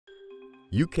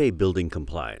UK Building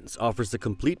Compliance offers a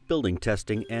complete building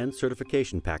testing and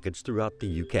certification package throughout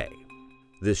the UK.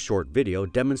 This short video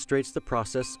demonstrates the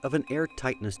process of an air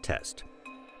tightness test.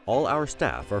 All our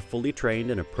staff are fully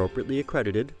trained and appropriately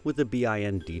accredited with the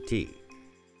BINDT.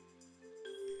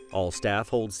 All staff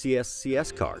hold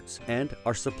CSCS cards and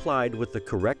are supplied with the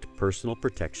correct personal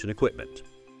protection equipment.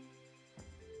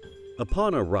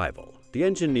 Upon arrival, the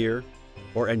engineer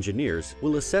or engineers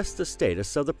will assess the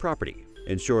status of the property,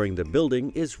 ensuring the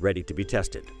building is ready to be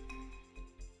tested.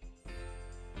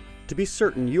 To be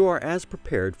certain you are as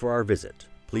prepared for our visit,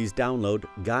 please download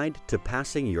Guide to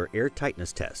Passing Your Air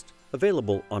Tightness Test,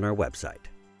 available on our website.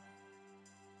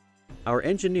 Our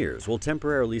engineers will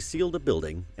temporarily seal the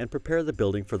building and prepare the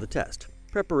building for the test.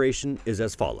 Preparation is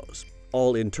as follows.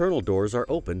 All internal doors are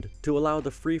opened to allow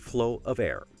the free flow of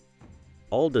air.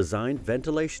 All designed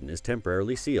ventilation is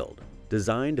temporarily sealed.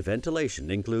 Designed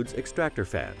ventilation includes extractor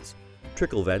fans,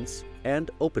 trickle vents,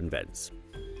 and open vents.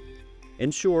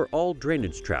 Ensure all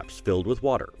drainage traps filled with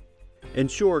water.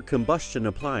 Ensure combustion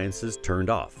appliances turned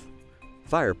off.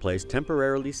 Fireplace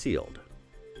temporarily sealed.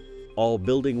 All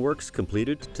building works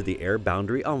completed to the air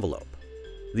boundary envelope.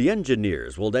 The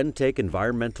engineers will then take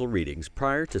environmental readings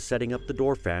prior to setting up the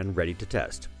door fan ready to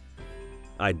test.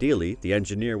 Ideally, the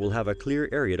engineer will have a clear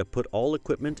area to put all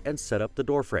equipment and set up the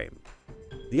door frame.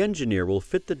 The engineer will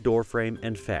fit the door frame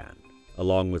and fan,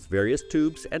 along with various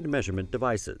tubes and measurement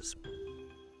devices.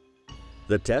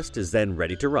 The test is then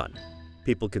ready to run.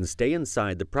 People can stay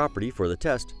inside the property for the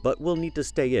test, but will need to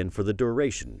stay in for the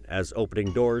duration, as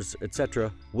opening doors,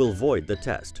 etc. will void the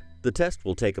test. The test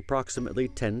will take approximately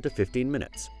 10 to 15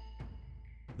 minutes.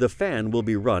 The fan will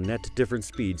be run at different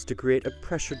speeds to create a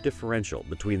pressure differential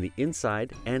between the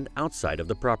inside and outside of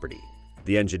the property.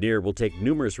 The engineer will take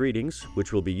numerous readings,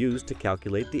 which will be used to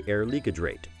calculate the air leakage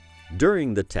rate.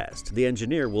 During the test, the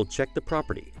engineer will check the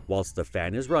property whilst the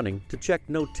fan is running to check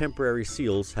no temporary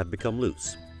seals have become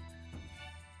loose.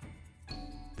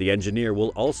 The engineer will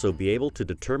also be able to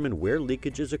determine where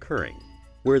leakage is occurring.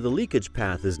 Where the leakage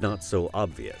path is not so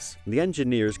obvious, the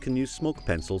engineers can use smoke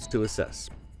pencils to assess.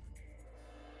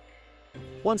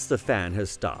 Once the fan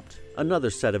has stopped, another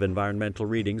set of environmental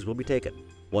readings will be taken.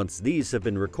 Once these have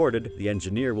been recorded, the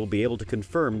engineer will be able to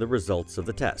confirm the results of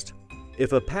the test.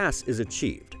 If a pass is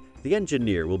achieved, the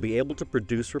engineer will be able to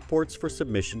produce reports for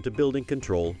submission to building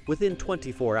control within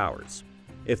 24 hours.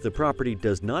 If the property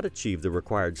does not achieve the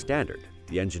required standard,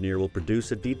 the engineer will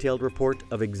produce a detailed report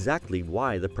of exactly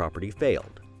why the property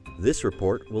failed. This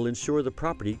report will ensure the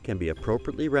property can be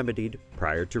appropriately remedied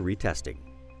prior to retesting.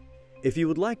 If you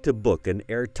would like to book an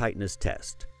air tightness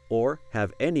test or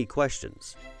have any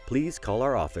questions, please call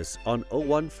our office on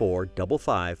 014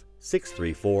 55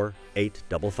 634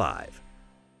 855.